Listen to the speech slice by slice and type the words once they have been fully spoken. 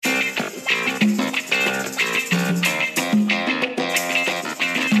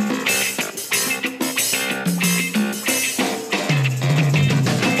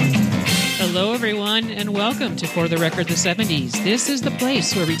welcome to For the Record the 70s. This is the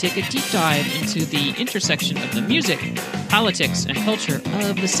place where we take a deep dive into the intersection of the music, politics, and culture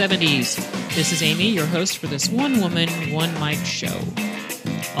of the 70s. This is Amy, your host for this one-woman, one-mic show.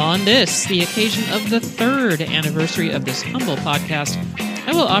 On this, the occasion of the third anniversary of this humble podcast,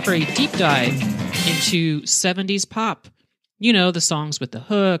 I will offer a deep dive into 70s pop. You know, the songs with the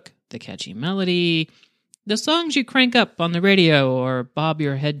hook, the catchy melody, the songs you crank up on the radio or bob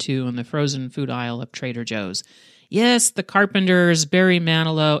your head to on the frozen food aisle of Trader Joe's. Yes, the Carpenters, Barry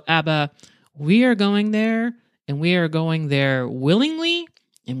Manilow, ABBA. We are going there, and we are going there willingly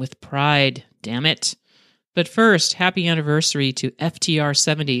and with pride, damn it. But first, happy anniversary to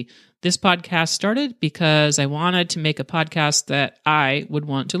FTR70. This podcast started because I wanted to make a podcast that I would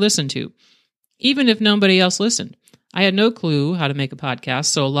want to listen to, even if nobody else listened. I had no clue how to make a podcast,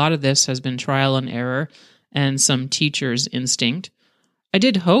 so a lot of this has been trial and error and some teacher's instinct. I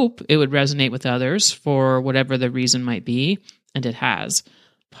did hope it would resonate with others for whatever the reason might be, and it has.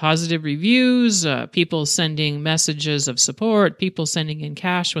 Positive reviews, people sending messages of support, people sending in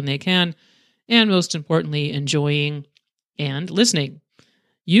cash when they can, and most importantly, enjoying and listening.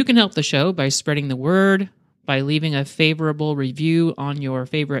 You can help the show by spreading the word, by leaving a favorable review on your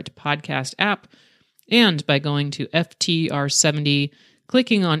favorite podcast app, and by going to FTR70,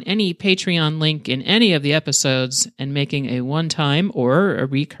 clicking on any Patreon link in any of the episodes, and making a one-time or a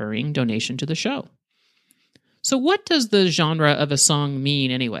recurring donation to the show. So what does the genre of a song mean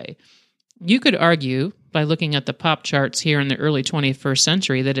anyway? You could argue, by looking at the pop charts here in the early 21st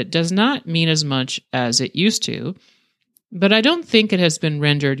century, that it does not mean as much as it used to, but I don't think it has been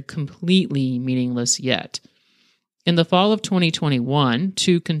rendered completely meaningless yet. In the fall of 2021,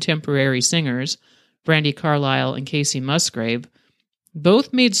 two contemporary singers, Brandi Carlile and Kacey Musgrave,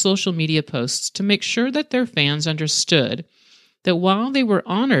 both made social media posts to make sure that their fans understood that while they were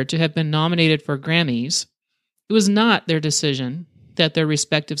honored to have been nominated for Grammys, it was not their decision that their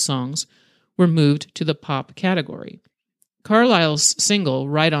respective songs were moved to the pop category. Carlile's single,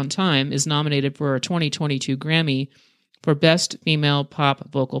 Right on Time, is nominated for a 2022 Grammy for Best Female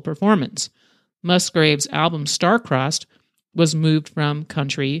Pop Vocal Performance. Musgrave's album Star-Crossed was moved from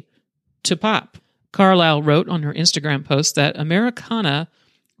country to pop. Carlile wrote on her Instagram post that Americana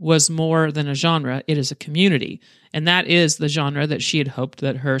was more than a genre, it is a community. And that is the genre that she had hoped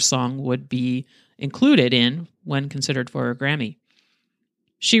that her song would be included in when considered for a Grammy.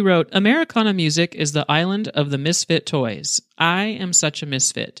 She wrote, Americana music is the island of the misfit toys. I am such a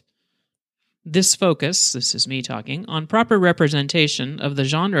misfit. This focus, this is me talking, on proper representation of the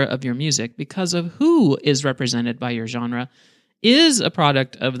genre of your music because of who is represented by your genre is a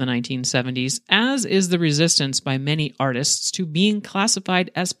product of the 1970s, as is the resistance by many artists to being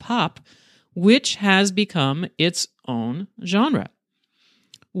classified as pop, which has become its own genre.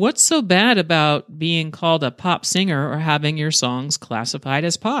 What's so bad about being called a pop singer or having your songs classified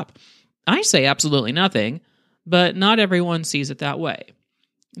as pop? I say absolutely nothing, but not everyone sees it that way.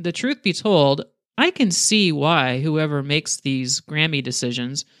 The truth be told, I can see why whoever makes these Grammy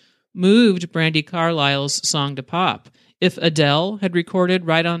decisions moved Brandi Carlile's song to pop. If Adele had recorded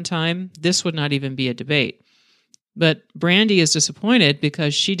Right on Time, this would not even be a debate. But Brandi is disappointed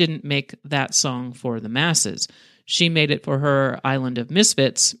because she didn't make that song for the masses. She made it for her island of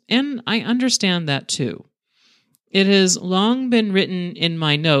misfits, and I understand that too. It has long been written in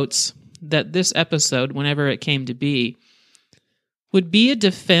my notes that this episode, whenever it came to be, would be a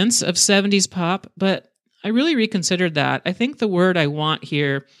defense of 70s pop, but I really reconsidered that. I think the word I want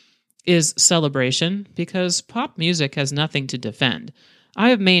here is celebration, because pop music has nothing to defend. I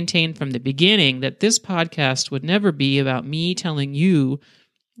have maintained from the beginning that this podcast would never be about me telling you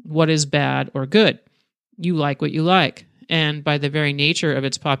what is bad or good. You like what you like, and by the very nature of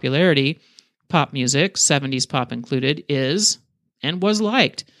its popularity, pop music, 70s pop included, is and was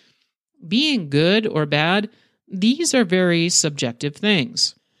liked. Being good or bad, these are very subjective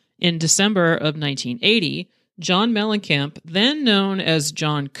things. In December of 1980, John Mellencamp, then known as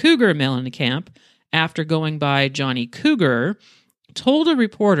John Cougar Mellencamp, after going by Johnny Cougar, told a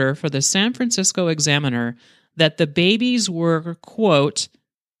reporter for the San Francisco Examiner that the Babies were, quote,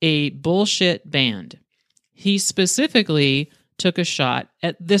 a bullshit band. He specifically took a shot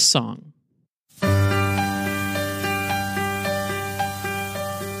at this song.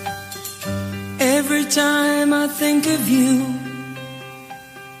 Every time I think of you,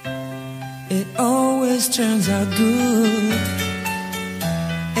 it always turns out good.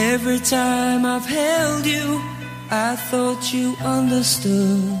 Every time I've held you, I thought you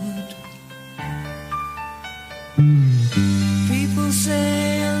understood. People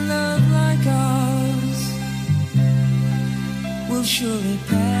say a love like ours will surely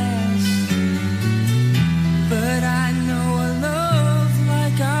pass.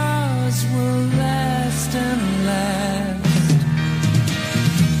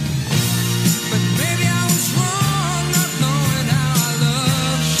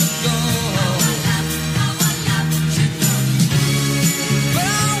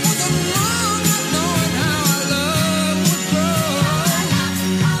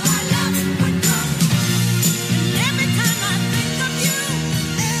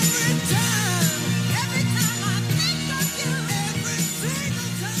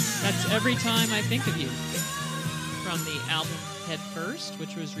 That's Every Time I Think of You from the album Head First,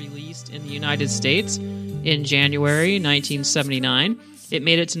 which was released in the United States in January 1979. It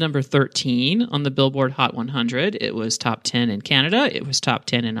made it to number 13 on the Billboard Hot 100. It was top 10 in Canada. It was top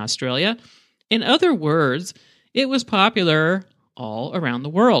 10 in Australia. In other words, it was popular all around the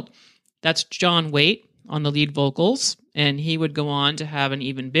world. That's John Waite on the lead vocals, and he would go on to have an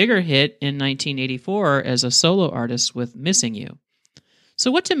even bigger hit in 1984 as a solo artist with Missing You. So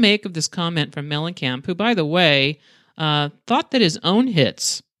what to make of this comment from Mellencamp, who, by the way, thought that his own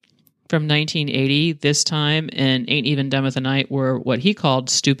hits from 1980, This Time, and Ain't Even Done With the Night were what he called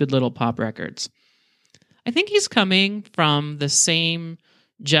stupid little pop records. I think he's coming from the same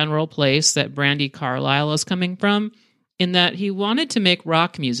general place that Brandi Carlile is coming from, in that he wanted to make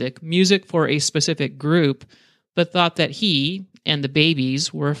rock music, music for a specific group, but thought that he and the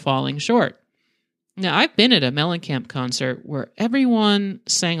Babies were falling short. Now, I've been at a Mellencamp concert where everyone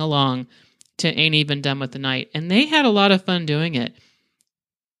sang along to Ain't Even Done With the Night, and they had a lot of fun doing it.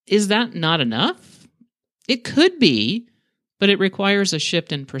 Is that not enough? It could be, but it requires a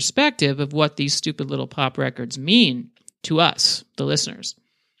shift in perspective of what these stupid little pop records mean to us, the listeners.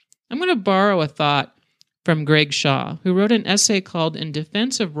 I'm going to borrow a thought from Greg Shaw, who wrote an essay called In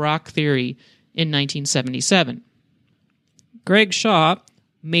Defense of Rock Theory in 1977. Greg Shaw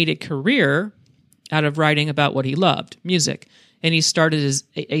made a career out of writing about what he loved, music, and he started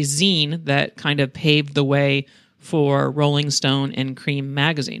a zine that kind of paved the way for Rolling Stone and Cream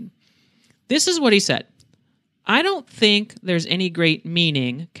magazine. This is what he said: I don't think there's any great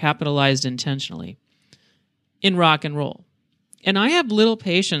meaning, capitalized intentionally, in rock and roll. And I have little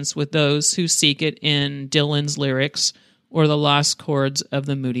patience with those who seek it in Dylan's lyrics or the lost chords of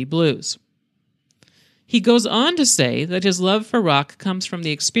the Moody Blues. He goes on to say that his love for rock comes from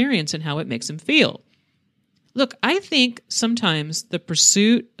the experience and how it makes him feel. Look, I think sometimes the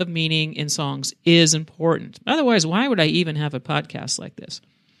pursuit of meaning in songs is important. Otherwise, why would I even have a podcast like this?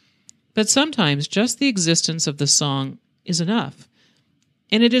 But sometimes just the existence of the song is enough.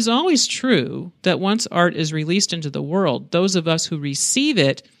 And it is always true that once art is released into the world, those of us who receive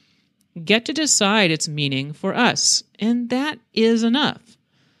it get to decide its meaning for us. And that is enough.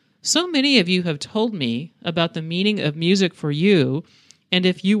 So many of you have told me about the meaning of music for you, and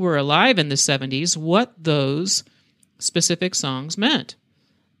if you were alive in the 70s, what those specific songs meant.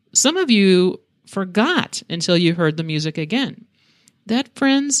 Some of you forgot until you heard the music again. That,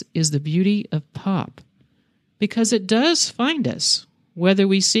 friends, is the beauty of pop, because it does find us, whether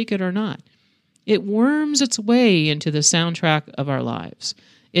we seek it or not. It worms its way into the soundtrack of our lives.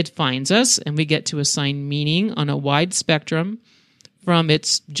 It finds us, and we get to assign meaning on a wide spectrum, from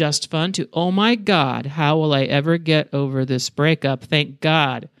it's just fun to, oh my God, how will I ever get over this breakup? Thank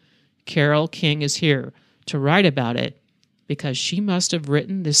God Carole King is here to write about it, because she must have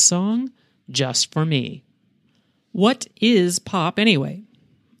written this song just for me. What is pop anyway?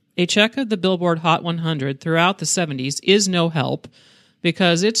 A check of the Billboard Hot 100 throughout the 70s is no help,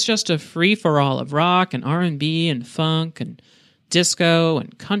 because it's just a free-for-all of rock and R&B and funk and disco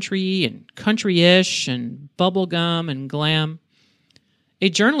and country-ish and bubblegum and glam. A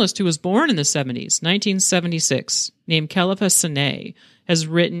journalist who was born in the 70s, 1976, named Kelefa Sene, has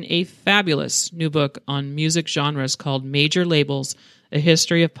written a fabulous new book on music genres called Major Labels, A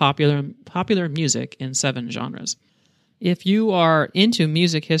History of Popular Music in 7 Genres. If you are into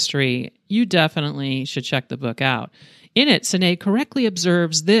music history, you definitely should check the book out. In it, Sene correctly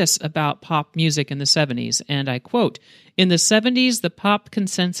observes this about pop music in the 70s, and I quote, "In the 70s, the pop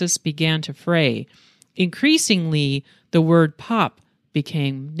consensus began to fray. Increasingly, the word pop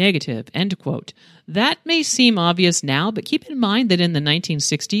became negative," end quote. That may seem obvious now, but keep in mind that in the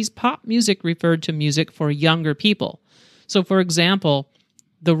 1960s, pop music referred to music for younger people. So, for example,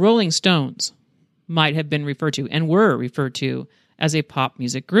 the Rolling Stones might have been referred to and were referred to as a pop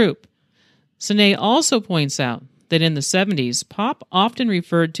music group. Sene also points out that in the 70s, pop often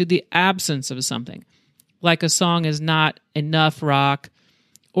referred to the absence of something, like a song is not enough rock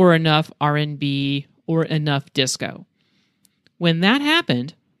or enough R&B or enough disco. When that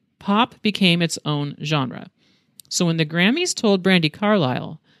happened, pop became its own genre. So when the Grammys told Brandi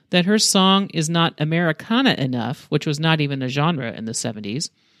Carlile that her song is not Americana enough, which was not even a genre in the 70s,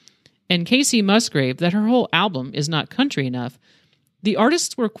 and Kacey Musgrave that her whole album is not country enough, the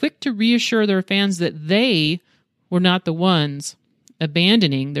artists were quick to reassure their fans that they were not the ones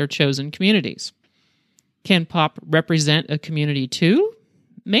abandoning their chosen communities. Can pop represent a community too?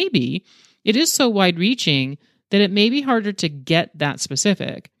 Maybe. It is so wide-reaching that it may be harder to get that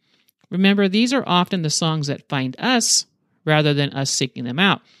specific. Remember, these are often the songs that find us rather than us seeking them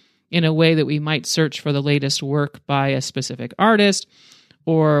out, in a way that we might search for the latest work by a specific artist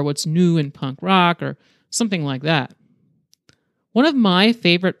or what's new in punk rock, or something like that. One of my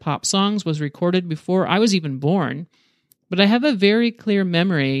favorite pop songs was recorded before I was even born, but I have a very clear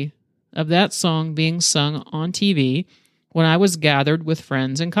memory of that song being sung on TV when I was gathered with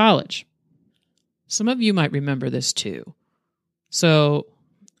friends in college. Some of you might remember this too. So,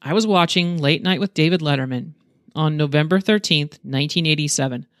 I was watching Late Night with David Letterman on November 13th,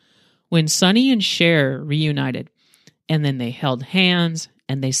 1987, when Sonny and Cher reunited, and then they held hands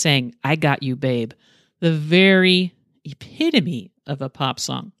and they sang I Got You Babe, the very epitome of a pop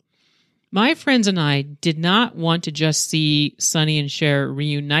song. My friends and I did not want to just see Sonny and Cher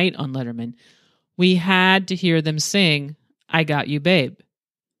reunite on Letterman. We had to hear them sing I Got You Babe.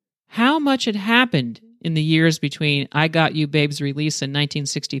 How much had happened in the years between I Got You Babe's release in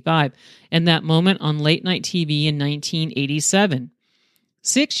 1965 and that moment on late night TV in 1987.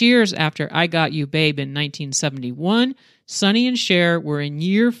 6 years after I Got You Babe in 1971, Sonny and Cher were in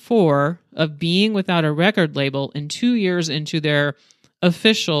year 4 of being without a record label and 2 years into their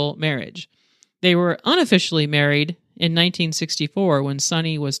official marriage. They were unofficially married in 1964 when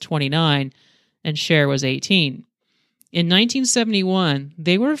Sonny was 29 and Cher was 18. In 1971,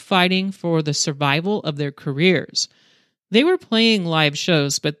 they were fighting for the survival of their careers. They were playing live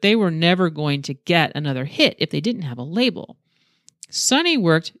shows, but they were never going to get another hit if they didn't have a label. Sonny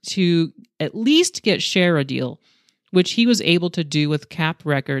worked to at least get Cher a deal, which he was able to do with Cap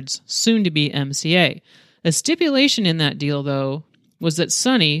Records, soon to be MCA. A stipulation in that deal, though, was that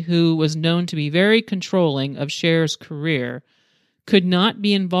Sonny, who was known to be very controlling of Cher's career, could not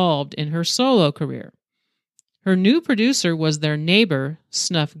be involved in her solo career. Her new producer was their neighbor,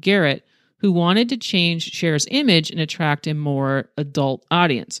 Snuff Garrett, who wanted to change Cher's image and attract a more adult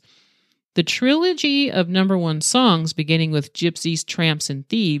audience. The trilogy of number one songs, beginning with Gypsies, Tramps, and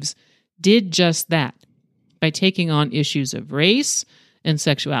Thieves, did just that, by taking on issues of race and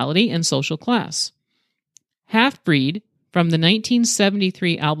sexuality and social class. Half-Breed, from the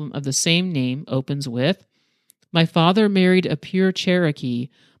 1973 album of the same name, opens with, My father married a pure Cherokee.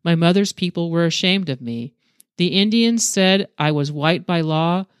 My mother's people were ashamed of me. The Indians said I was white by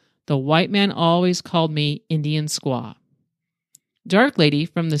law. The white man always called me Indian squaw. Dark Lady,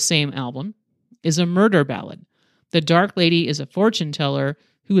 from the same album, is a murder ballad. The Dark Lady is a fortune teller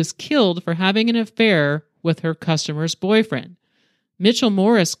who is killed for having an affair with her customer's boyfriend. Mitchell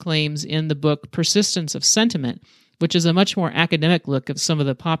Morris claims in the book Persistence of Sentiment, which is a much more academic look at some of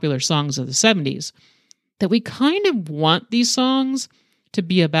the popular songs of the 70s, that we kind of want these songs to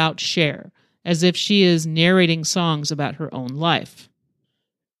be about Cher, as if she is narrating songs about her own life.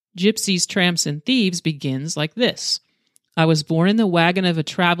 Gypsies, Tramps, and Thieves begins like this. I was born in the wagon of a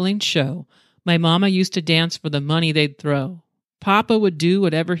traveling show. My mama used to dance for the money they'd throw. Papa would do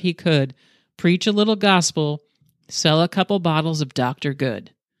whatever he could, preach a little gospel, sell a couple bottles of Dr.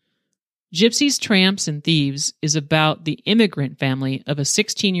 Good. Gypsies, Tramps, and Thieves is about the immigrant family of a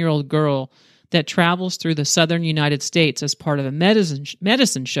 16-year-old girl that travels through the southern United States as part of a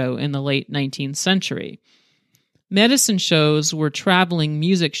medicine show in the late 19th century. Medicine shows were traveling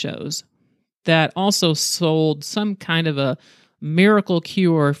music shows that also sold some kind of a miracle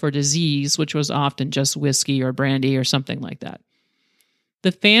cure for disease, which was often just whiskey or brandy or something like that.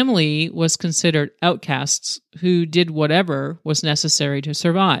 The family was considered outcasts who did whatever was necessary to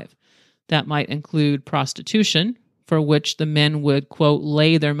survive. That might include prostitution, for which the men would, quote,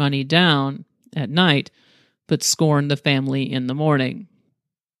 lay their money down at night, but scorn the family in the morning.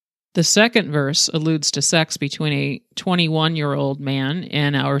 The second verse alludes to sex between a 21-year-old man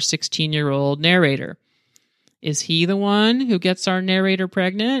and our 16-year-old narrator. Is he the one who gets our narrator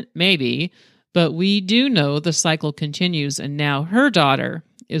pregnant? Maybe, but we do know the cycle continues, and now her daughter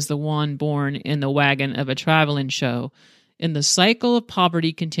is the one born in the wagon of a traveling show, and the cycle of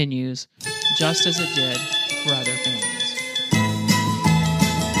poverty continues, just as it did for other families.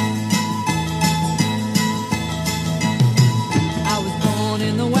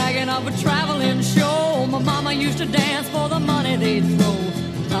 Of a traveling show, my mama used to dance for the money they'd throw.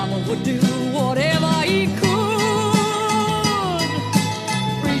 Mama would do whatever he could,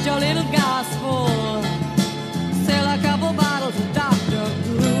 preach a little gospel, sell a couple bottles of Dr.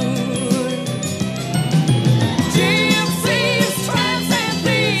 Good. Gypsies, tramps, and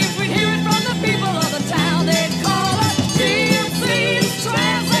thieves, we'd hear it from the people of the town. They'd call us gypsies,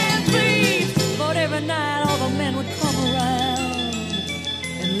 tramps, and thieves. But every night all the men would come around,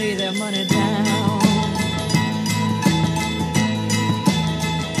 lay their money down.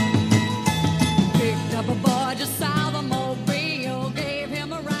 Picked up a boy just south of Mobile, gave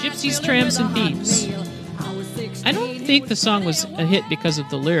him a ride. Gypsies, Tramps, and Thieves. I don't think the song was a hit because of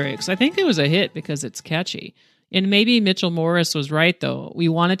the lyrics. I think it was a hit because it's catchy. And maybe Mitchell Morris was right, though. We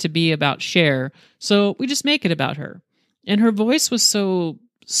want it to be about Cher, so we just make it about her. And her voice was so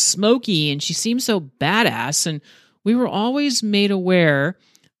smoky, and she seemed so badass, and we were always made aware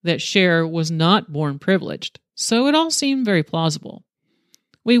that Cher was not born privileged, so it all seemed very plausible.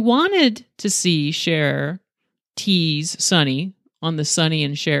 We wanted to see Cher tease Sonny on the Sonny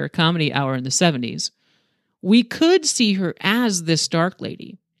and Cher comedy hour in the 70s. We could see her as this dark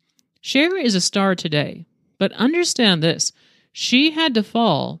lady. Cher is a star today, but understand this, she had to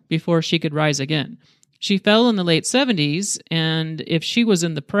fall before she could rise again. She fell in the late 70s, and if she was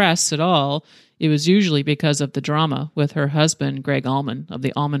in the press at all, it was usually because of the drama with her husband, Greg Allman, of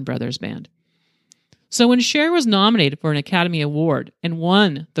the Allman Brothers Band. So when Cher was nominated for an Academy Award and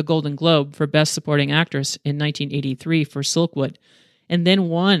won the Golden Globe for Best Supporting Actress in 1983 for Silkwood, and then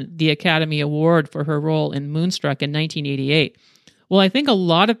won the Academy Award for her role in Moonstruck in 1988, well, I think a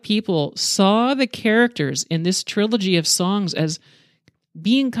lot of people saw the characters in this trilogy of songs as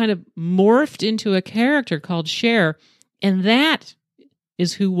being kind of morphed into a character called Cher, and that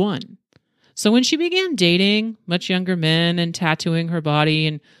is who won. So when she began dating much younger men and tattooing her body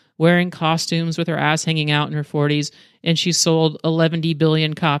and wearing costumes with her ass hanging out in her 40s, and she sold 11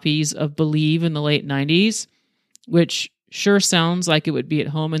 billion copies of Believe in the late 90s, which sure sounds like it would be at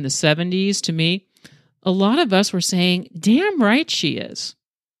home in the 70s to me, a lot of us were saying, damn right she is.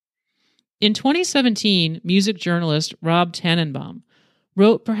 In 2017, music journalist Rob Tannenbaum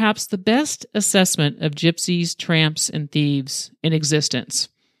wrote perhaps the best assessment of gypsies, tramps, and thieves in existence.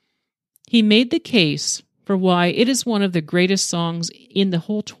 He made the case for why it is one of the greatest songs in the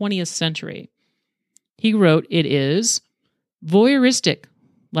whole 20th century. He wrote, it is voyeuristic,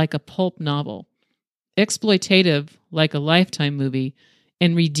 like a pulp novel, exploitative, like a Lifetime movie,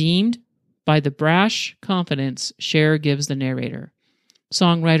 and redeemed by the brash confidence Cher gives the narrator.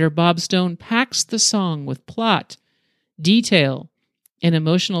 Songwriter Bob Stone packs the song with plot, detail, and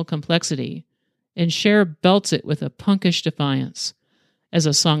emotional complexity, and Cher belts it with a punkish defiance. As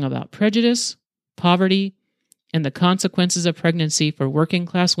a song about prejudice, poverty, and the consequences of pregnancy for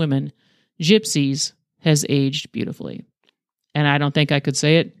working-class women, Gypsies has aged beautifully. And I don't think I could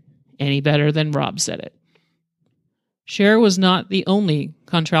say it any better than Rob said it. Cher was not the only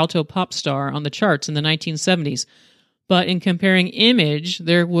contralto pop star on the charts in the 1970s, but in comparing image,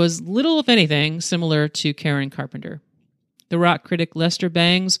 there was little, if anything, similar to Karen Carpenter. The rock critic Lester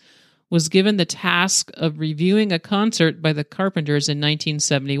Bangs was given the task of reviewing a concert by the Carpenters in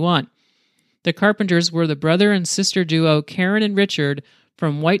 1971. The Carpenters were the brother and sister duo Karen and Richard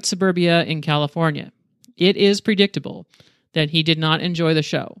from white suburbia in California. It is predictable that he did not enjoy the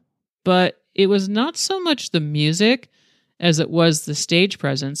show, but it was not so much the music as it was the stage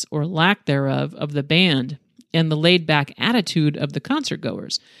presence, or lack thereof, of the band and the laid-back attitude of the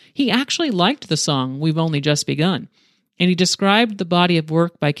concert-goers. He actually liked the song We've Only Just Begun, and he described the body of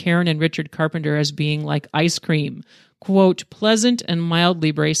work by Karen and Richard Carpenter as being like ice cream, quote, pleasant and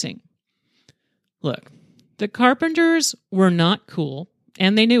mildly bracing. Look, the Carpenters were not cool,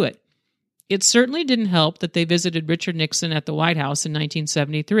 and they knew it. It certainly didn't help that they visited Richard Nixon at the White House in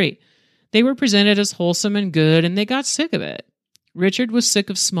 1973. They were presented as wholesome and good, and they got sick of it. Richard was sick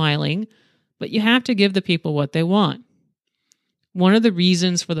of smiling, but you have to give the people what they want. One of the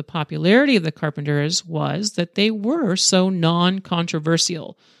reasons for the popularity of the Carpenters was that they were so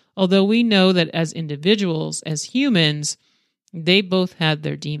non-controversial, although we know that as individuals, as humans, they both had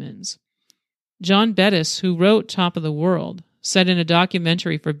their demons. John Bettis, who wrote Top of the World, said in a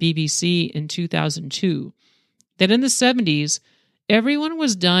documentary for BBC in 2002 that in the 70s, everyone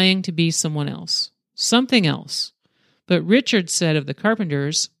was dying to be someone else, something else. But Richard said of the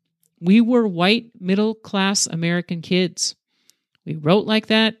Carpenters, we were white, middle-class American kids. We wrote like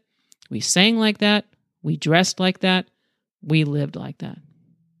that, we sang like that, we dressed like that, we lived like that.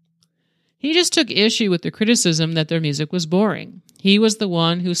 He just took issue with the criticism that their music was boring. He was the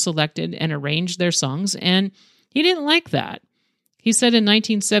one who selected and arranged their songs, and he didn't like that. He said in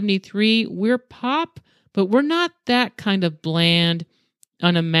 1973, we're pop, but we're not that kind of bland,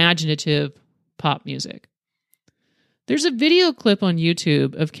 unimaginative pop music. There's a video clip on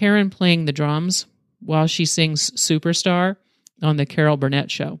YouTube of Karen playing the drums while she sings Superstar on the Carol Burnett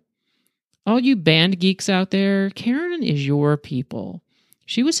Show. All you band geeks out there, Karen is your people.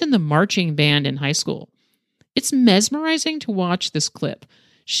 She was in the marching band in high school. It's mesmerizing to watch this clip.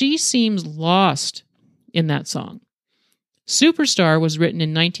 She seems lost in that song. Superstar was written in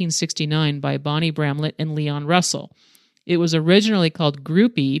 1969 by Bonnie Bramlett and Leon Russell. It was originally called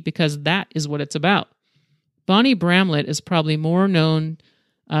Groupie because that is what it's about. Bonnie Bramlett is probably more known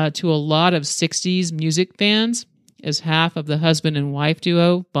to a lot of 60s music fans as half of the husband and wife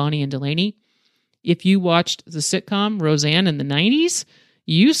duo, Bonnie and Delaney. If you watched the sitcom Roseanne in the 90s,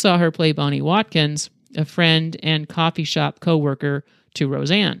 you saw her play Bonnie Watkins, a friend and coffee shop coworker to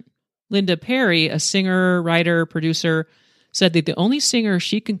Roseanne. Linda Perry, a singer, writer, producer, said that the only singer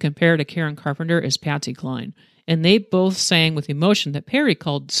she can compare to Karen Carpenter is Patsy Cline, and they both sang with emotion that Perry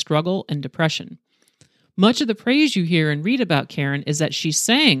called struggle and depression. Much of the praise you hear and read about Karen is that she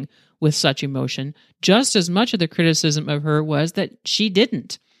sang with such emotion. Just as much of the criticism of her was that she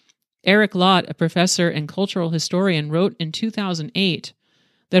didn't. Eric Lott, a professor and cultural historian, wrote in 2008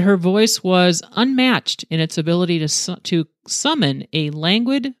 that her voice was unmatched in its ability to summon a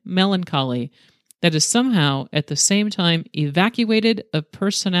languid melancholy that is somehow at the same time evacuated of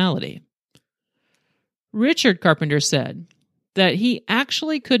personality. Richard Carpenter said that he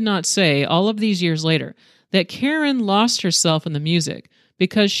actually could not say, all of these years later, that Karen lost herself in the music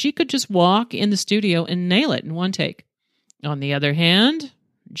because she could just walk in the studio and nail it in one take. On the other hand,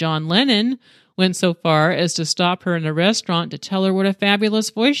 John Lennon went so far as to stop her in a restaurant to tell her what a fabulous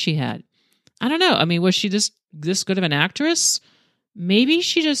voice she had. I don't know. I mean, was she just this good of an actress? Maybe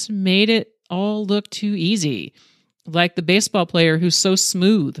she just made it all look too easy, like the baseball player who's so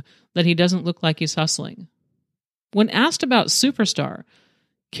smooth that he doesn't look like he's hustling. When asked about Superstar,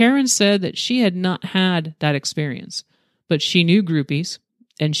 Karen said that she had not had that experience, but she knew groupies,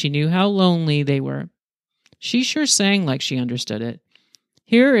 and she knew how lonely they were. She sure sang like she understood it.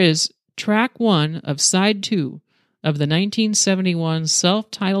 Here is track 1 of side 2 of the 1971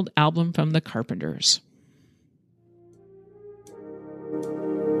 self-titled album from the Carpenters.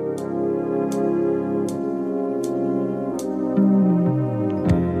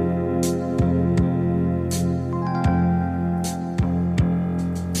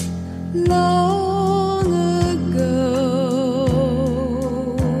 Long ago,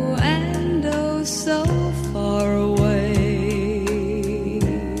 and oh so far away,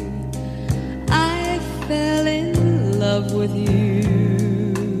 I fell in love with you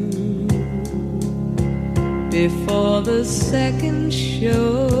before the second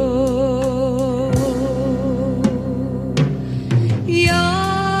show.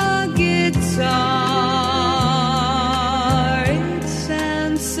 Your guitar, it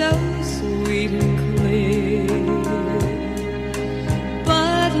sounds so sweet and clear,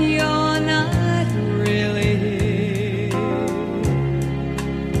 but you're not really here.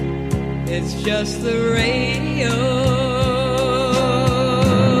 It's just the radio.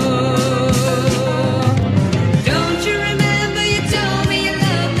 Don't you remember you told me you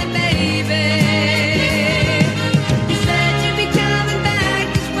loved me, baby? You said you'd be coming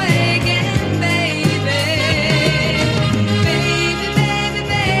back this way again, baby. Baby, baby,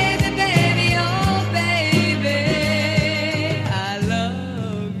 baby, baby, oh baby, I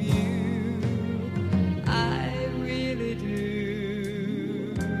love you, I really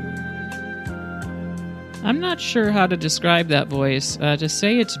do. I'm not sure how to describe that voice. To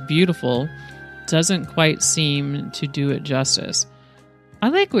say it's beautiful doesn't quite seem to do it justice. I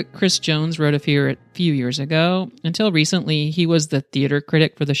like what Chris Jones wrote a few years ago. Until recently, he was the theater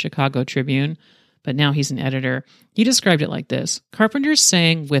critic for the Chicago Tribune, but now he's an editor. He described it like this: Carpenter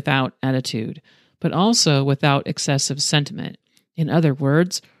sang without attitude, but also without excessive sentiment. In other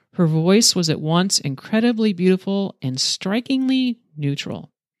words, her voice was at once incredibly beautiful and strikingly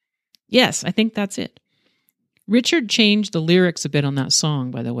neutral. Yes, I think that's it. Richard changed the lyrics a bit on that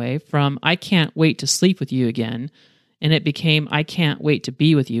song, by the way, from I Can't Wait to Sleep With You Again, and it became I Can't Wait to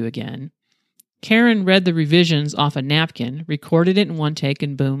Be With You Again. Karen read the revisions off a napkin, recorded it in one take,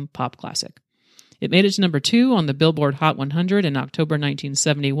 and boom, pop classic. It made it to number 2 on the Billboard Hot 100 in October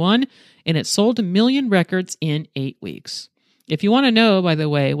 1971, and it sold 1 million records in 8 weeks. If you want to know, by the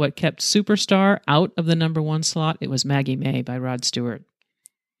way, what kept Superstar out of the number 1 slot, it was Maggie May by Rod Stewart.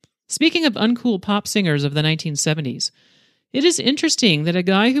 Speaking of uncool pop singers of the 1970s, it is interesting that a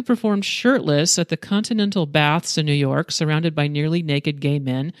guy who performed shirtless at the Continental Baths in New York, surrounded by nearly naked gay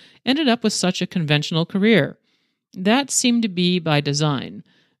men, ended up with such a conventional career. That seemed to be by design.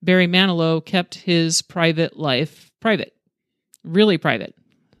 Barry Manilow kept his private life private. Really private.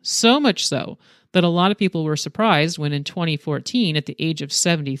 So much so that a lot of people were surprised when in 2014, at the age of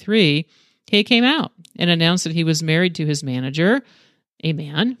 73, he came out and announced that he was married to his manager, a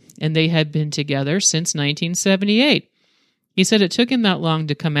man, and they had been together since 1978. He said it took him that long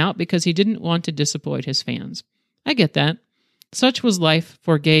to come out because he didn't want to disappoint his fans. I get that. Such was life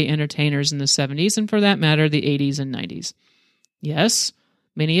for gay entertainers in the 70s, and for that matter, the 80s and 90s. Yes,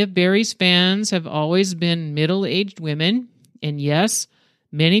 many of Barry's fans have always been middle-aged women, and yes,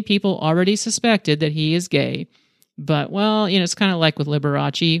 many people already suspected that he is gay. But, well, it's kind of like with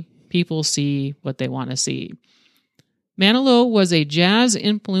Liberace. People see what they want to see. Manilow was a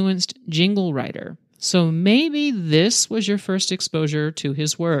jazz-influenced jingle writer, so maybe this was your first exposure to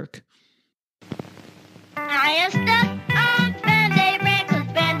his work. I am stuck on Band-Aid brand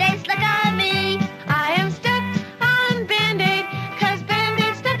 'cause Band-Aid stuck on me. I am stuck on Band-Aid 'cause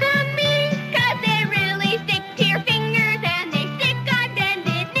Band-Aid stuck on me. 'Cause they really stick to your fingers and they stick on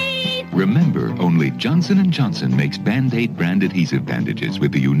Band-Aid knees. Remember, only Johnson & Johnson makes Band-Aid brand adhesive bandages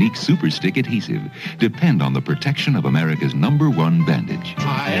with the unique Super Stick adhesive. Depend on the protection of America's #1 bandage.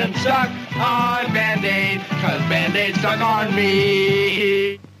 I am stuck on Band-Aid 'cause Band-Aid stuck on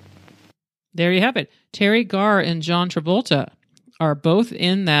me. There you have it. Terry Garr and John Travolta are both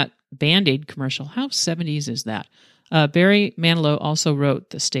in that Band-Aid commercial. How 70s is that? Barry Manilow also wrote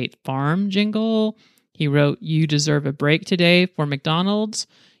the State Farm jingle. He wrote You Deserve a Break Today for McDonald's.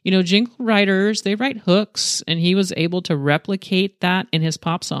 You know, jingle writers, they write hooks, and he was able to replicate that in his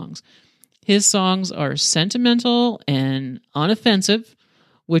pop songs. His songs are sentimental and unoffensive,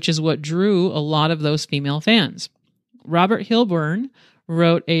 which is what drew a lot of those female fans. Robert Hilburn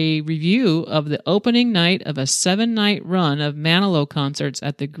wrote a review of the opening night of a 7-night run of Manilow concerts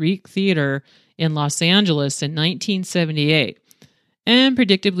at the Greek Theater in Los Angeles in 1978, and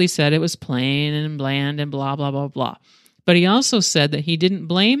predictably said it was plain and bland and blah, blah, blah, blah. But he also said that he didn't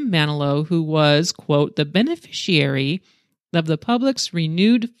blame Manilow, who was, quote, the beneficiary of the public's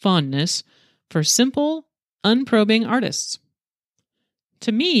renewed fondness for simple, unprobing artists.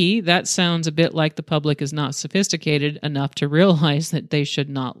 To me, that sounds a bit like the public is not sophisticated enough to realize that they should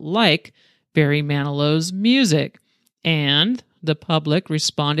not like Barry Manilow's music. And the public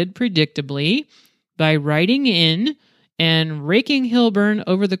responded predictably by writing in and raking Hilburn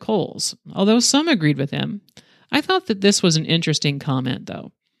over the coals, although some agreed with him. I thought that this was an interesting comment,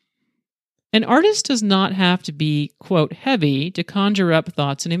 though. An artist does not have to be, quote, heavy to conjure up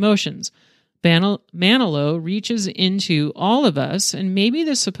thoughts and emotions. Manilow reaches into all of us, and maybe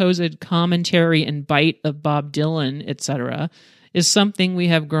the supposed commentary and bite of Bob Dylan, etc., is something we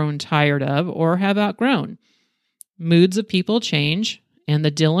have grown tired of or have outgrown. Moods of people change, and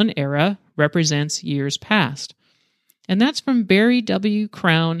the Dylan era represents years past. And that's from Barry W.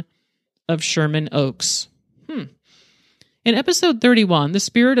 Crown of Sherman Oaks. In episode 31, The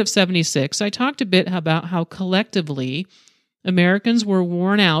Spirit of 76, I talked a bit about how collectively Americans were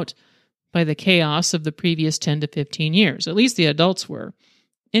worn out by the chaos of the previous 10 to 15 years. At least the adults were.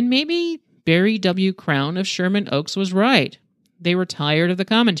 And maybe Barry W. Crown of Sherman Oaks was right. They were tired of the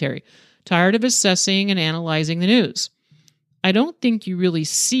commentary, tired of assessing and analyzing the news. I don't think you really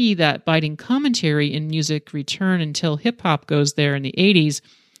see that biting commentary in music return until hip-hop goes there in the 80s,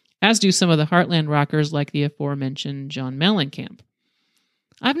 as do some of the heartland rockers like the aforementioned John Mellencamp.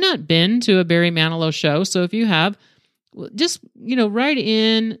 I've not been to a Barry Manilow show, so if you have, just, write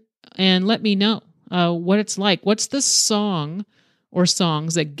in and let me know what it's like. What's the song or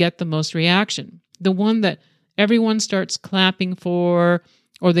songs that get the most reaction? The one that everyone starts clapping for,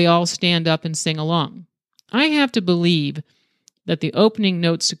 or they all stand up and sing along? I have to believe that the opening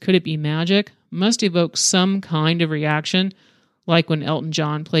notes to Could It Be Magic must evoke some kind of reaction, like when Elton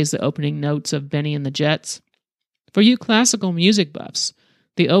John plays the opening notes of Benny and the Jets. For you classical music buffs,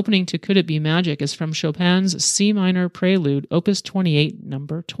 the opening to Could It Be Magic is from Chopin's C minor prelude, opus 28,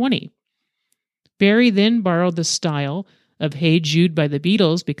 number 20. Barry then borrowed the style of Hey Jude by the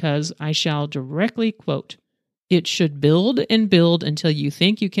Beatles because, I shall directly quote, "It should build and build until you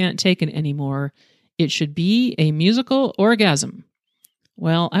think you can't take it anymore. It should be a musical orgasm."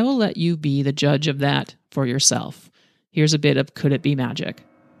 Well, I will let you be the judge of that for yourself. Here's a bit of Could It Be Magic.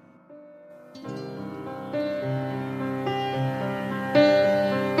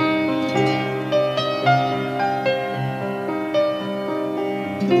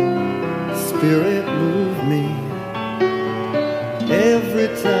 Spirit move me every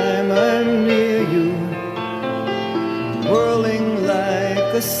time I'm near you, whirling like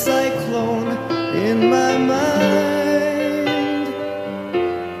a cyclone in my mind.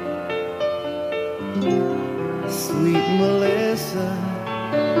 Sweet Melissa,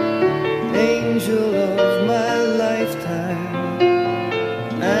 angel of my lifetime,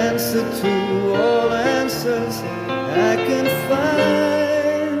 answer to all answers I can find.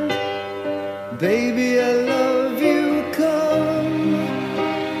 Baby, I love you, come,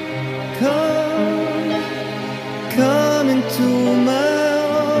 come, come into my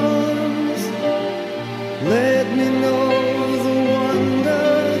arms. Let me know the wonder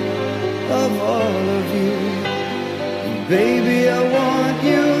of all of you. Baby, I want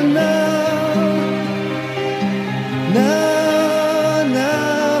you now, now,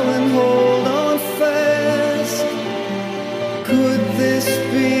 now, and hold on fast. Could this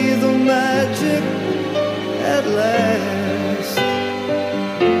be the magic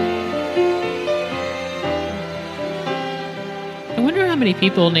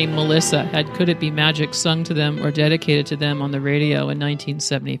people named Melissa had Could It Be Magic sung to them or dedicated to them on the radio in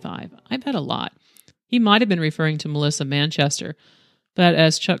 1975? I bet a lot. He might have been referring to Melissa Manchester, but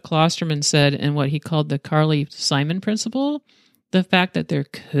as Chuck Klosterman said in what he called the Carly Simon principle, the fact that there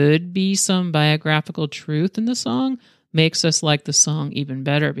could be some biographical truth in the song makes us like the song even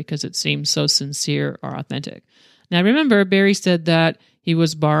better because it seems so sincere or authentic. Now remember, Barry said that he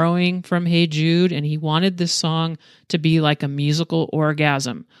was borrowing from Hey Jude and he wanted this song to be like a musical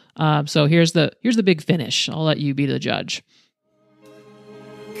orgasm. So here's the big finish. I'll let you be the judge.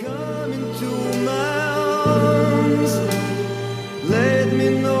 Come into my arms, let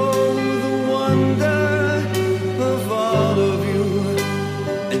me know the wonder of all of you.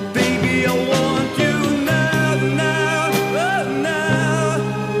 And baby, I want you now,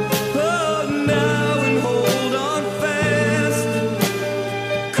 and hold on fast.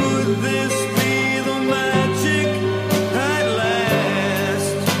 Could this be the magic at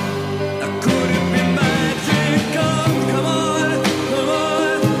last? Could it be magic? Come on,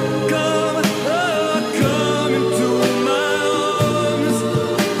 come into my arms.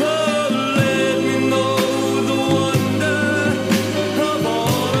 Oh, let me know the wonder of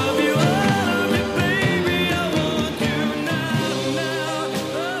all of you. Oh, baby, I want you now.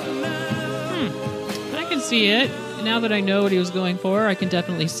 I can see it. Now that I know what he was going for, I can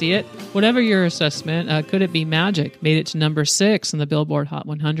definitely see it. Whatever your assessment, Could It Be Magic made it to number 6 on the Billboard Hot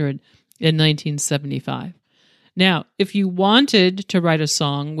 100 in 1975. Now, if you wanted to write a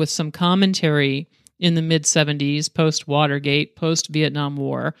song with some commentary in the mid-70s, post-Watergate, post-Vietnam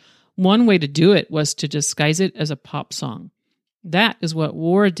War, one way to do it was to disguise it as a pop song. That is what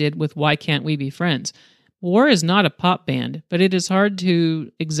War did with Why Can't We Be Friends? War is not a pop band, but it is hard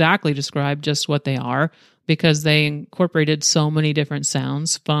to exactly describe just what they are because they incorporated so many different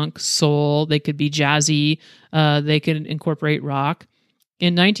sounds, funk, soul, they could be jazzy, they could incorporate rock.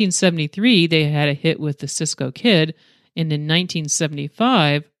 In 1973, they had a hit with the Cisco Kid, and in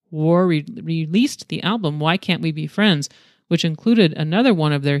 1975, War released the album Why Can't We Be Friends, which included another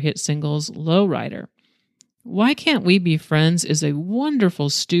one of their hit singles, Lowrider. Why Can't We Be Friends is a wonderful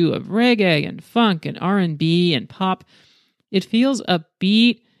stew of reggae and funk and R&B and pop. It feels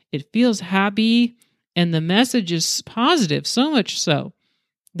upbeat, it feels happy, and the message is positive, so much so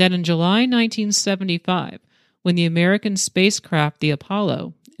that in July 1975, when the American spacecraft the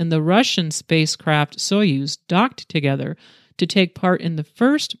Apollo and the Russian spacecraft Soyuz docked together to take part in the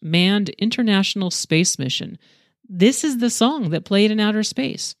first manned international space mission, this is the song that played in outer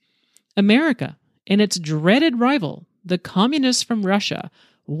space. America and its dreaded rival, the communists from Russia,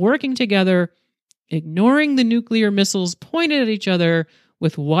 working together, ignoring the nuclear missiles pointed at each other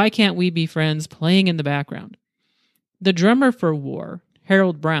with Why Can't We Be Friends playing in the background. The drummer for War,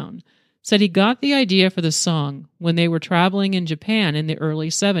 Harold Brown, said he got the idea for the song when they were traveling in Japan in the early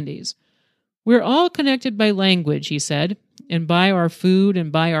 70s. We're all connected by language, he said, and by our food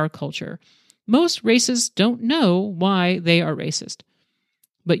and by our culture. Most racists don't know why they are racist.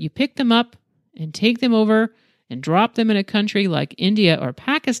 But you pick them up and take them over and drop them in a country like India or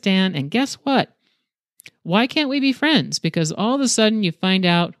Pakistan, and guess what? Why can't we be friends? Because all of a sudden you find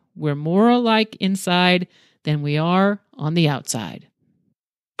out we're more alike inside than we are on the outside.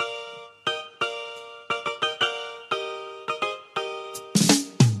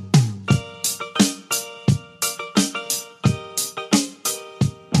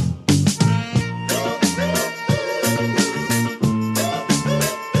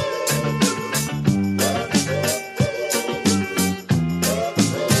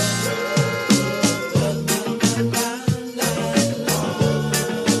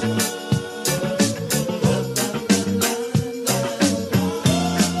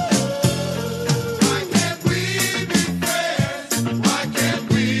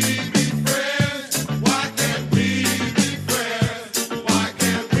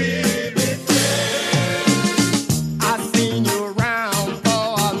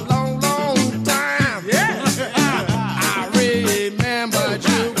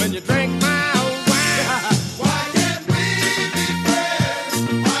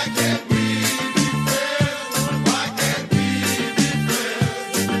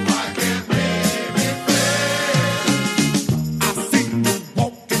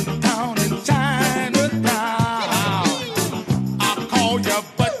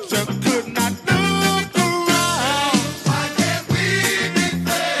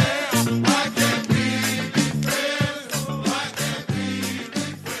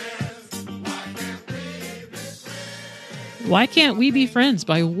 Why Can't We Be Friends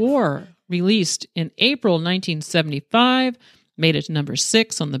by War, released in April 1975, made it to number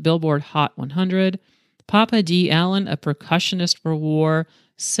 6 on the Billboard Hot 100. Papa D. Allen, a percussionist for War,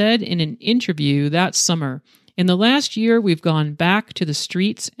 said in an interview that summer, "In the last year, we've gone back to the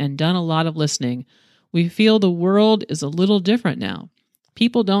streets and done a lot of listening. We feel the world is a little different now.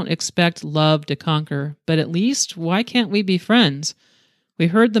 People don't expect love to conquer, but at least, why can't we be friends? We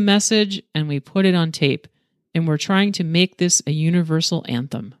heard the message and we put it on tape, and we're trying to make this a universal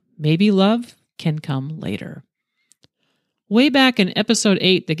anthem. Maybe love can come later." Way back in episode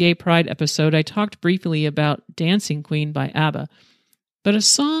 8, the Gay Pride episode, I talked briefly about Dancing Queen by ABBA. But a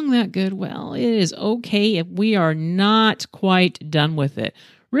song that good, well, it is okay if we are not quite done with it.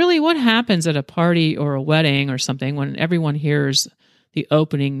 Really, what happens at a party or a wedding or something when everyone hears the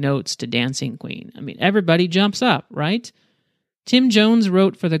opening notes to Dancing Queen? I mean, everybody jumps up, right? Tim Jones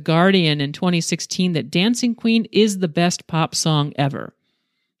wrote for The Guardian in 2016 that Dancing Queen is the best pop song ever.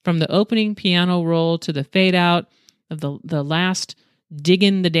 From the opening piano roll to the fade out of the last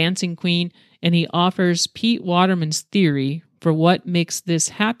Diggin' the Dancing Queen, and he offers Pete Waterman's theory for what makes this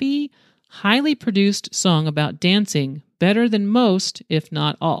happy, highly produced song about dancing better than most, if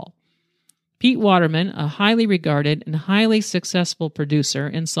not all. Pete Waterman, a highly regarded and highly successful producer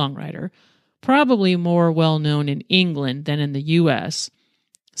and songwriter, probably more well-known in England than in the U.S.,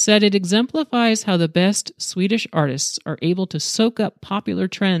 said it exemplifies how the best Swedish artists are able to soak up popular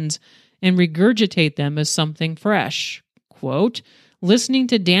trends and regurgitate them as something fresh. Quote, "Listening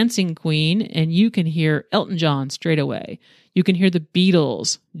to Dancing Queen and you can hear Elton John straight away. You can hear the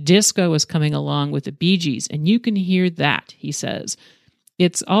Beatles. Disco is coming along with the Bee Gees, and you can hear that," he says.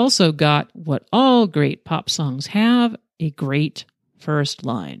 "It's also got what all great pop songs have, a great first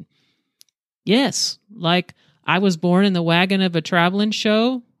line." Yes, like "I was born in the wagon of a traveling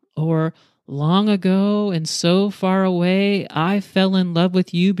show," or "Long ago and so far away, I fell in love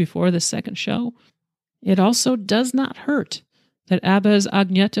with you before the second show." It also does not hurt that ABBA's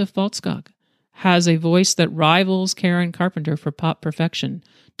Agneta Faltskog has a voice that rivals Karen Carpenter for pop perfection,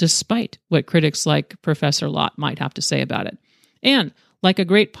 despite what critics like Professor Lott might have to say about it. And, like a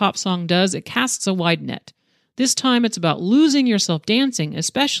great pop song does, it casts a wide net. This time it's about losing yourself dancing,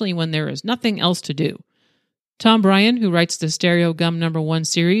 especially when there is nothing else to do. Tom Bryan, who writes the Stereo Gum #1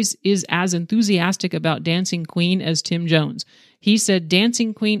 series, is as enthusiastic about Dancing Queen as Tim Jones. He said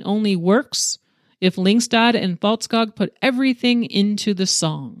Dancing Queen only works if Lyngstad and Faltskog put everything into the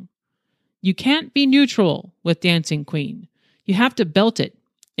song. You can't be neutral with Dancing Queen. You have to belt it,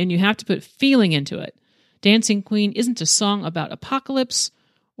 and you have to put feeling into it. Dancing Queen isn't a song about apocalypse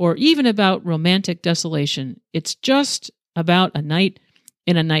or even about romantic desolation. It's just about a night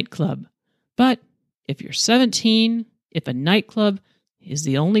in a nightclub. But if you're 17, if a nightclub is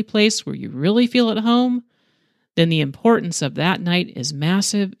the only place where you really feel at home, then the importance of that night is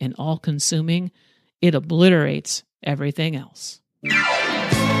massive and all-consuming. It obliterates everything else.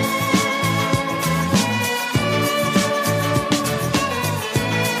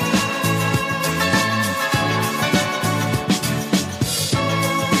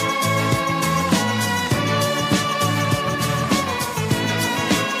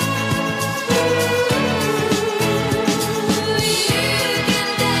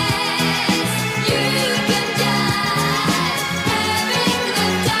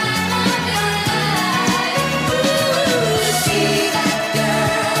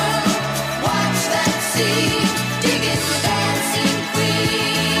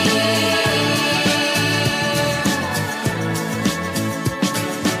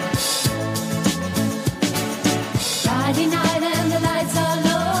 Friday night and the lights are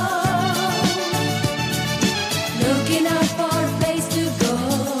low, looking out for a place to go,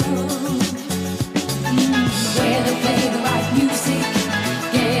 where they play the right music,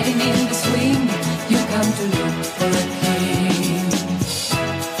 getting in the swing, you come to look for a king.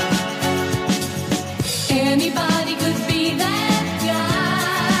 Anybody could be that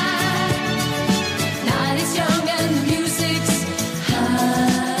guy. Night is young and the music's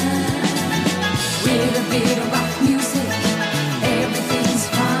high, with a bit of rock music, everything's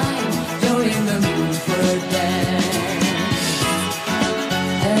fine. You're in the mood for a dance,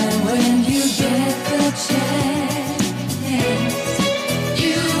 and when you get the chance,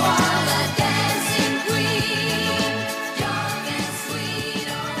 you are the dancing queen, young and sweet,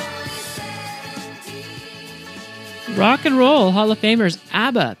 only 17. Rock and Roll Hall of Famers,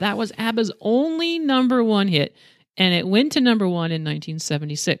 ABBA. That was ABBA's only #1 hit, and it went to #1 in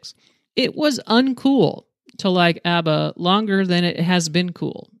 1976. It was uncool to like ABBA longer than it has been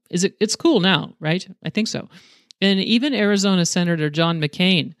cool. It's cool now, right? I think so. And even Arizona Senator John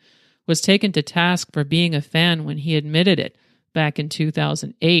McCain was taken to task for being a fan when he admitted it back in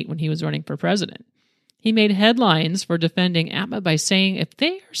 2008 when he was running for president. He made headlines for defending ABBA by saying, if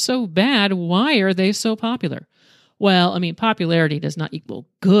they are so bad, why are they so popular? Well, I mean, popularity does not equal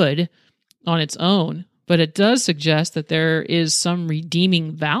good on its own, but it does suggest that there is some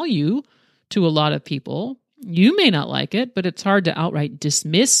redeeming value to a lot of people. You may not like it, but it's hard to outright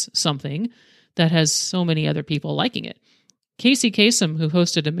dismiss something that has so many other people liking it. Casey Kasem, who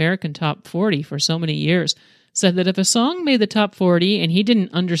hosted American Top 40 for so many years, said that if a song made the top 40 and he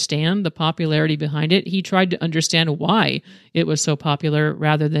didn't understand the popularity behind it, he tried to understand why it was so popular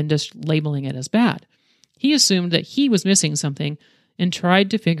rather than just labeling it as bad. He assumed that he was missing something and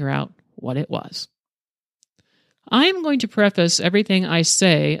tried to figure out what it was. I'm going to preface everything I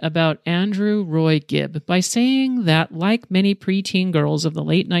say about Andrew Roy Gibb by saying that, like many preteen girls of the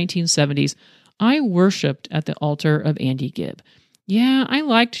late 1970s, I worshipped at the altar of Andy Gibb. Yeah, I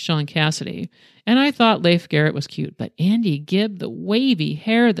liked Sean Cassidy, and I thought Leif Garrett was cute, but Andy Gibb, the wavy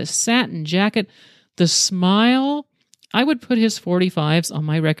hair, the satin jacket, the smile, I would put his 45s on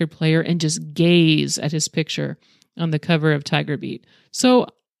my record player and just gaze at his picture on the cover of Tiger Beat. So,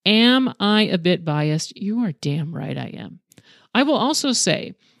 am I a bit biased? You are damn right I am. I will also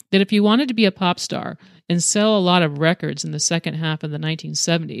say that if you wanted to be a pop star and sell a lot of records in the second half of the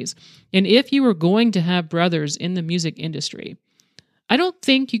 1970s, and if you were going to have brothers in the music industry, I don't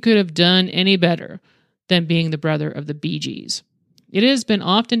think you could have done any better than being the brother of the Bee Gees. It has been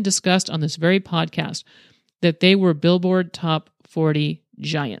often discussed on this very podcast that they were Billboard Top 40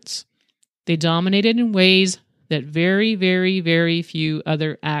 giants. They dominated in ways that very, very, very few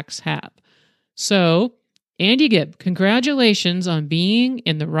other acts have. So, Andy Gibb, congratulations on being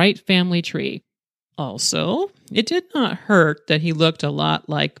in the right family tree. Also, it did not hurt that he looked a lot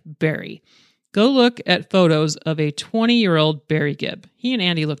like Barry. Go look at photos of a 20-year-old Barry Gibb. He and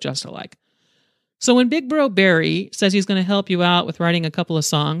Andy look just alike. So when Big Bro Barry says he's going to help you out with writing a couple of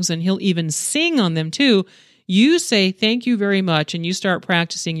songs, and he'll even sing on them too, you say thank you very much and you start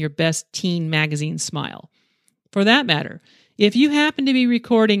practicing your best teen magazine smile. For that matter, if you happen to be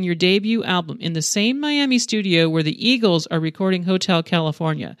recording your debut album in the same Miami studio where the Eagles are recording Hotel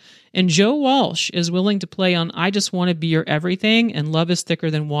California, and Joe Walsh is willing to play on I Just Want to Be Your Everything and Love is Thicker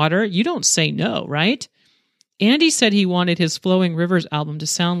Than Water, you don't say no, right? Andy said he wanted his Flowing Rivers album to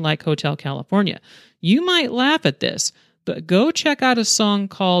sound like Hotel California. You might laugh at this, but go check out a song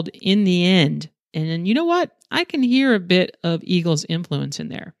called In the End, and then you know what? I can hear a bit of Eagles' influence in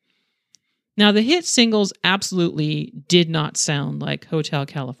there. Now, the hit singles absolutely did not sound like Hotel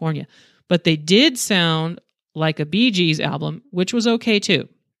California, but they did sound like a Bee Gees album, which was okay too.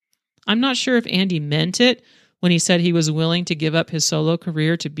 I'm not sure if Andy meant it when he said he was willing to give up his solo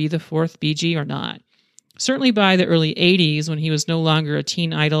career to be the fourth Bee Gee or not. Certainly by the early 80s, when he was no longer a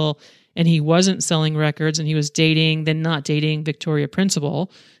teen idol and he wasn't selling records and he was dating, then not dating, Victoria Principal,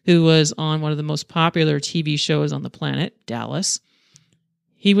 who was on one of the most popular TV shows on the planet, Dallas.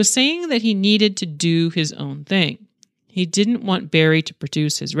 He was saying that he needed to do his own thing. He didn't want Barry to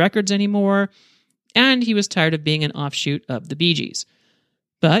produce his records anymore, and he was tired of being an offshoot of the Bee Gees.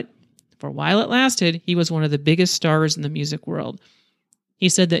 But for a while it lasted, he was one of the biggest stars in the music world. He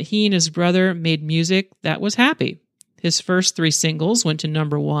said that he and his brother made music that was happy. His first 3 singles went to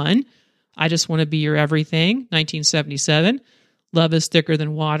number 1, I Just Want to Be Your Everything, 1977, Love is Thicker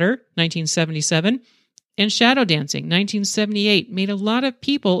Than Water, 1977, and Shadow Dancing, 1978, made a lot of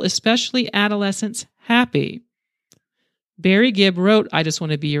people, especially adolescents, happy. Barry Gibb wrote I Just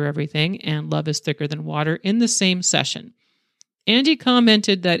Want to Be Your Everything and Love is Thicker Than Water in the same session. Andy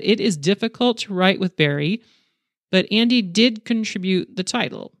commented that it is difficult to write with Barry, but Andy did contribute the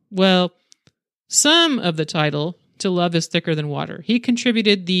title. Well, some of the title to Love is Thicker Than Water. He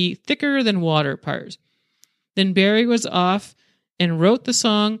contributed the thicker than water part. Then Barry was off and wrote the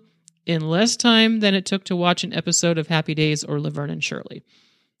song in less time than it took to watch an episode of Happy Days or Laverne and Shirley.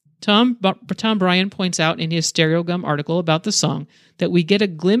 Tom Bryan points out in his Stereogum article about the song that we get a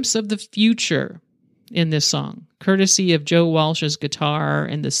glimpse of the future in this song. Courtesy of Joe Walsh's guitar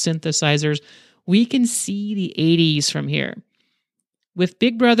and the synthesizers, we can see the 80s from here. With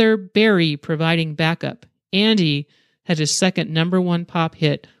Big Brother Barry providing backup, Andy had his second number 1 pop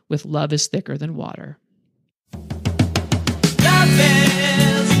hit with Love is Thicker Than Water. Love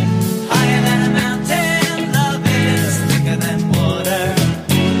is higher than a mountain. Love is thicker than water.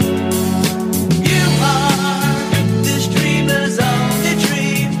 You are this dreamer's only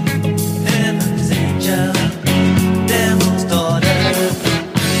dream. Heaven's angel, devil's daughter.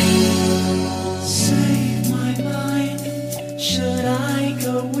 Save my mind. Should I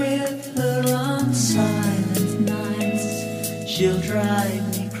go with her on silent nights? She'll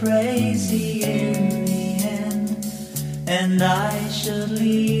drive me crazy in the end. and I should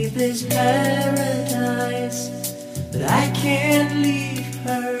leave this paradise. But I can't leave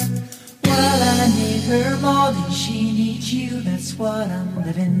her. Well, I need her more than she needs you. That's what I'm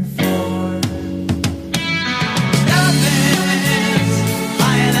living for. Love is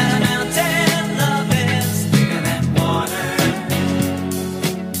higher than a mountain. Love is thicker than water.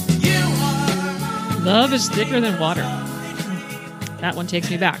 You are. Love is thicker than water. That one takes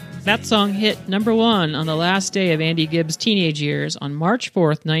me back. That song hit number 1 on the last day of Andy Gibbs' teenage years on March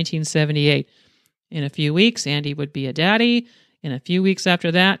 4th, 1978. In a few weeks, Andy would be a daddy. In a few weeks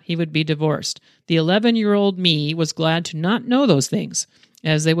after that, he would be divorced. The 11-year-old me was glad to not know those things,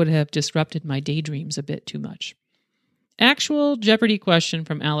 as they would have disrupted my daydreams a bit too much. Actual Jeopardy question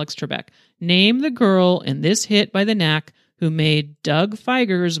from Alex Trebek. Name the girl in this hit by the Knack who made Doug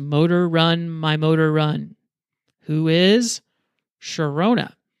Fieger's Motor Run, My Motor Run. Who is?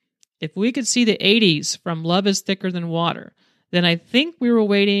 Sharona. If we could see the 80s from Love is Thicker Than Water, then I think we were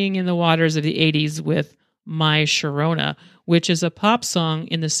wading in the waters of the 80s with My Sharona, which is a pop song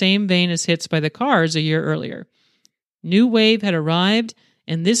in the same vein as hits by the Cars a year earlier. New wave had arrived,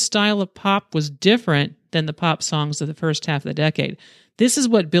 and this style of pop was different than the pop songs of the first half of the decade. This is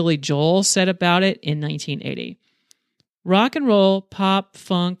what Billy Joel said about it in 1980. Rock and roll, pop,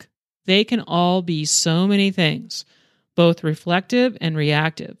 funk, they can all be so many things, both reflective and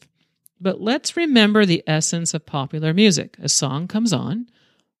reactive. But let's remember the essence of popular music. A song comes on.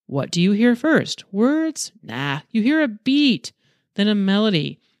 What do you hear first? Words? Nah. You hear a beat, then a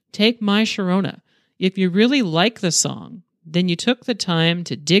melody. Take My Sharona. If you really like the song, then you took the time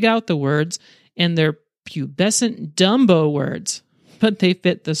to dig out the words, and they're pubescent Dumbo words, but they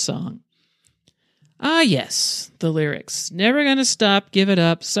fit the song. Ah, yes, the lyrics. Never gonna stop, give it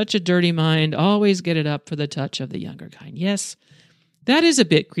up, such a dirty mind, always get it up for the touch of the younger kind. Yes, that is a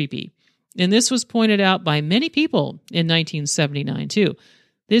bit creepy. And this was pointed out by many people in 1979, too.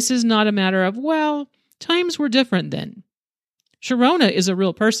 This is not a matter of, well, times were different then. Sharona is a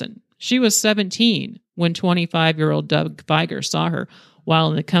real person. She was 17 when 25-year-old Doug Fieger saw her while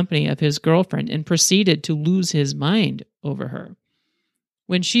in the company of his girlfriend and proceeded to lose his mind over her.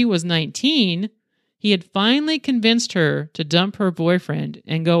 When she was 19, he had finally convinced her to dump her boyfriend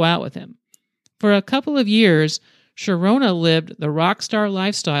and go out with him. For a couple of years, Sharona lived the rock star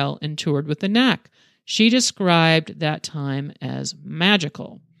lifestyle and toured with the Knack. She described that time as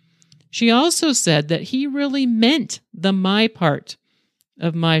magical. She also said that he really meant the my part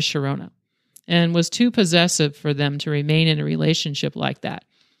of My Sharona and was too possessive for them to remain in a relationship like that.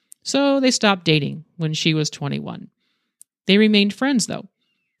 So they stopped dating when she was 21. They remained friends, though.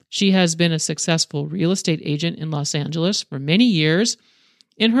 She has been a successful real estate agent in Los Angeles for many years.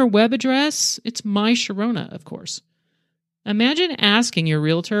 In her web address, it's My Sharona, of course. Imagine asking your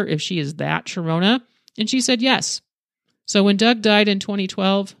realtor if she is that Sharona, and she said yes. So when Doug died in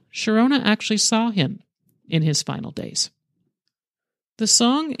 2012, Sharona actually saw him in his final days. The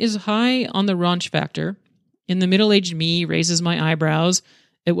song is high on the raunch factor. In the middle-aged me raises my eyebrows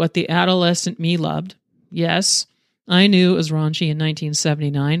at what the adolescent me loved. Yes, I knew it was raunchy in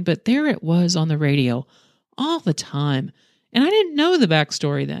 1979, but there it was on the radio all the time. And I didn't know the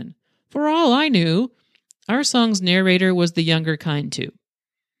backstory then. For all I knew, our song's narrator was the younger kind too.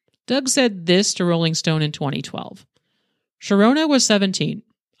 Doug said this to Rolling Stone in 2012. Sharona was 17.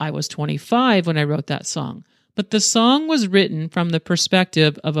 I was 25 when I wrote that song. But the song was written from the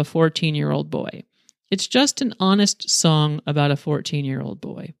perspective of a 14-year-old boy. It's just an honest song about a 14-year-old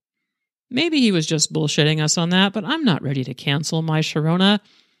boy. Maybe he was just bullshitting us on that, but I'm not ready to cancel My Sharona,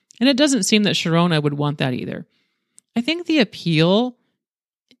 and it doesn't seem that Sharona would want that either. I think the appeal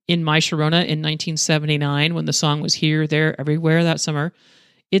in My Sharona in 1979, when the song was here, there, everywhere that summer,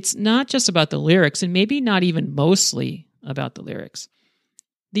 it's not just about the lyrics, and maybe not even mostly about the lyrics.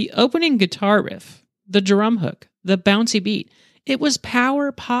 The opening guitar riff, the drum hook, the bouncy beat, it was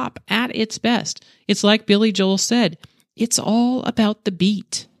power pop at its best. It's like Billy Joel said, it's all about the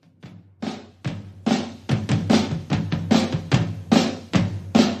beat.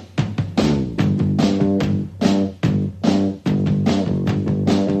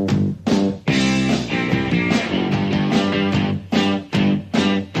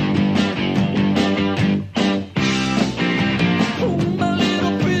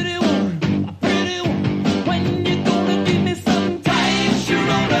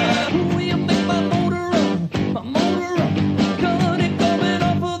 Coming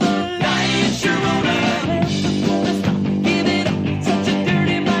off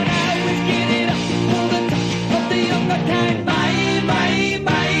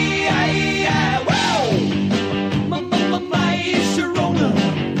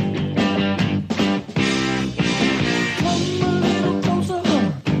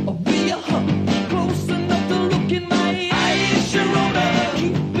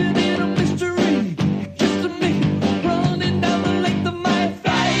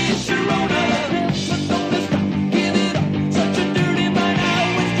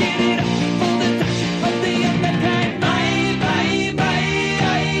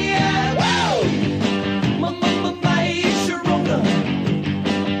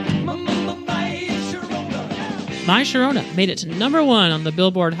My Sharona made it to number 1 on the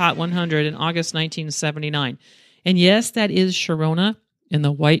Billboard Hot 100 in August 1979. And yes, that is Sharona in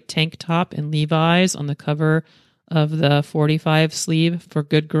the white tank top and Levi's on the cover of the 45 sleeve for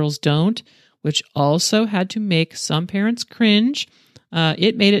Good Girls Don't, which also had to make some parents cringe.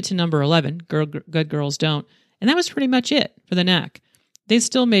 It made it to number 11, Good Girls Don't, and that was pretty much it for the Knack. They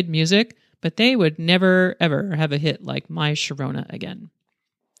still made music, but they would never, ever have a hit like My Sharona again.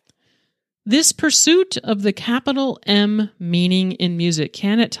 This pursuit of the capital M meaning in music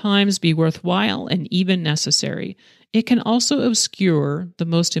can at times be worthwhile and even necessary. It can also obscure the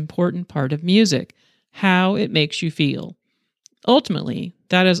most important part of music, how it makes you feel. Ultimately,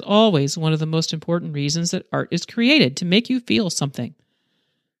 that is always one of the most important reasons that art is created, to make you feel something.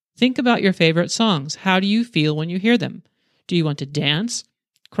 Think about your favorite songs. How do you feel when you hear them? Do you want to dance,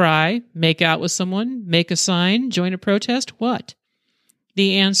 cry, make out with someone, make a sign, join a protest? What?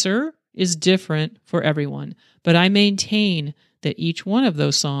 The answer is different for everyone, but I maintain that each one of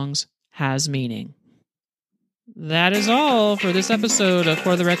those songs has meaning. That is all for this episode of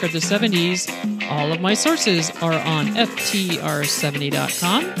For the Record the 70s. All of my sources are on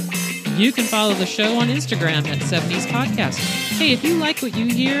ftr70.com. You can follow the show on Instagram at 70s Podcast. Hey, if you like what you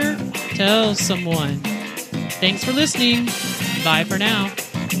hear, tell someone. Thanks for listening. Bye for now.